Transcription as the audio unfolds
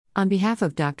On behalf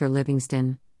of Dr.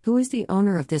 Livingston, who is the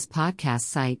owner of this podcast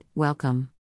site, welcome.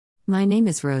 My name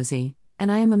is Rosie, and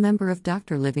I am a member of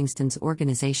Dr. Livingston's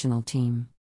organizational team.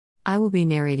 I will be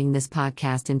narrating this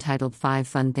podcast entitled 5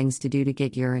 Fun Things to Do to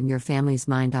Get Your and Your Family's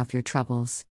Mind Off Your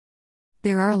Troubles.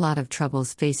 There are a lot of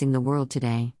troubles facing the world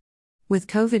today. With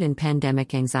COVID and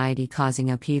pandemic anxiety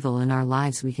causing upheaval in our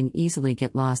lives, we can easily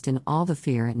get lost in all the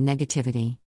fear and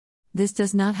negativity. This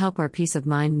does not help our peace of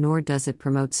mind, nor does it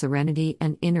promote serenity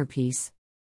and inner peace.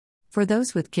 For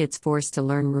those with kids forced to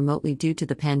learn remotely due to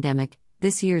the pandemic,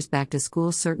 this year's back to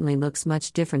school certainly looks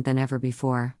much different than ever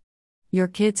before. Your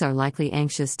kids are likely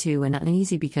anxious too and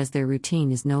uneasy because their routine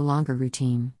is no longer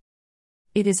routine.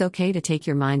 It is okay to take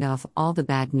your mind off all the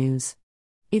bad news.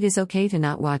 It is okay to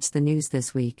not watch the news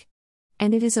this week.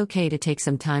 And it is okay to take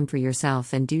some time for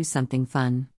yourself and do something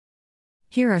fun.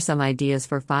 Here are some ideas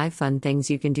for 5 fun things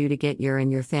you can do to get your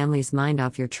and your family's mind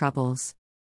off your troubles.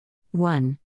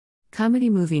 1. Comedy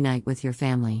movie night with your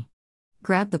family.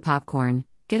 Grab the popcorn,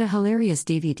 get a hilarious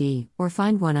DVD, or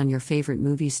find one on your favorite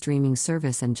movie streaming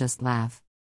service and just laugh.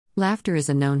 Laughter is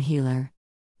a known healer.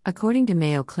 According to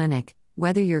Mayo Clinic,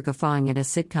 whether you're guffawing at a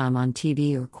sitcom on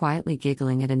TV or quietly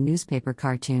giggling at a newspaper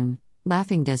cartoon,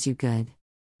 laughing does you good.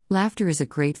 Laughter is a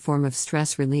great form of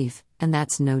stress relief, and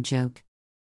that's no joke.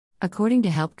 According to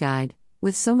Help Guide,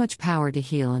 with so much power to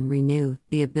heal and renew,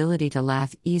 the ability to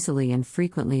laugh easily and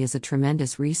frequently is a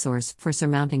tremendous resource for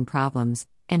surmounting problems,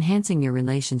 enhancing your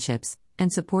relationships,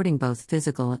 and supporting both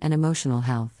physical and emotional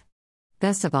health.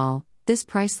 Best of all, this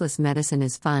priceless medicine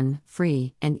is fun,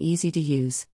 free, and easy to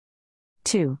use.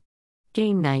 2.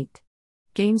 Game night.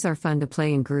 Games are fun to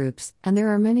play in groups, and there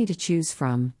are many to choose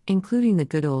from, including the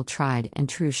good old tried and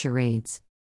true charades.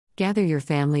 Gather your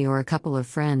family or a couple of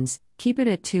friends, keep it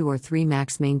at 2 or 3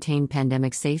 max, maintain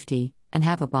pandemic safety, and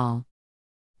have a ball.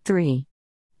 3.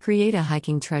 Create a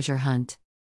hiking treasure hunt.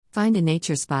 Find a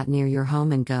nature spot near your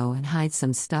home and go and hide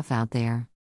some stuff out there.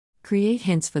 Create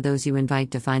hints for those you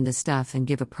invite to find the stuff and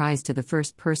give a prize to the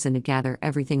first person to gather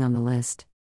everything on the list.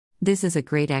 This is a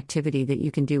great activity that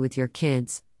you can do with your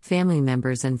kids, family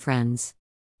members, and friends.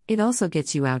 It also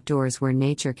gets you outdoors where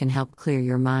nature can help clear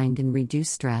your mind and reduce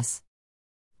stress.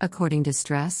 According to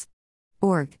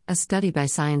Stress.org, a study by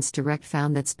Science Direct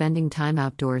found that spending time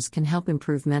outdoors can help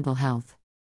improve mental health.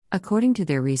 According to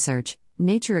their research,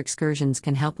 nature excursions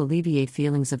can help alleviate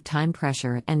feelings of time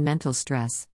pressure and mental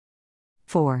stress.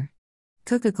 4.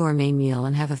 Cook a gourmet meal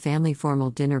and have a family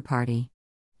formal dinner party.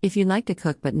 If you like to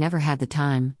cook but never had the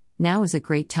time, now is a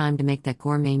great time to make that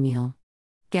gourmet meal.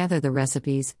 Gather the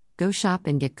recipes, go shop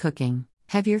and get cooking.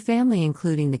 Have your family,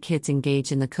 including the kids,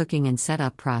 engage in the cooking and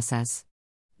setup process.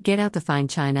 Get out the fine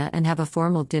china and have a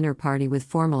formal dinner party with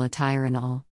formal attire and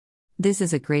all. This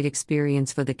is a great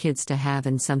experience for the kids to have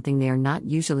and something they are not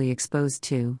usually exposed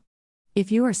to.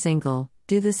 If you are single,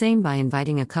 do the same by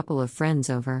inviting a couple of friends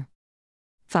over.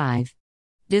 5.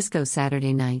 Disco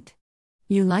Saturday night.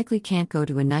 You likely can't go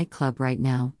to a nightclub right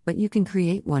now, but you can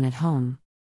create one at home.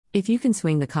 If you can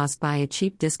swing the cost, buy a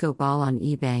cheap disco ball on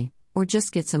eBay, or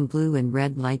just get some blue and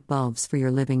red light bulbs for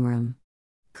your living room.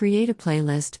 Create a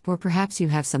playlist, or perhaps you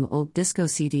have some old disco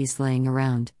CDs laying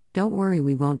around. Don't worry,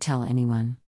 we won't tell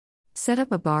anyone. Set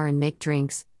up a bar and make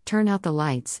drinks, turn out the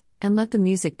lights, and let the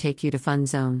music take you to fun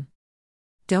zone.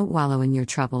 Don't wallow in your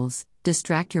troubles,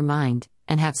 distract your mind,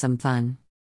 and have some fun.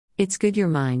 It's good your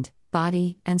mind,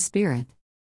 body, and spirit.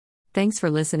 Thanks for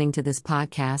listening to this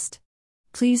podcast.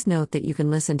 Please note that you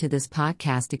can listen to this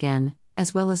podcast again,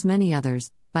 as well as many others,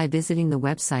 by visiting the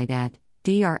website at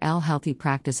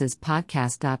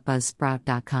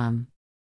drlhealthypracticespodcast.buzzsprout.com.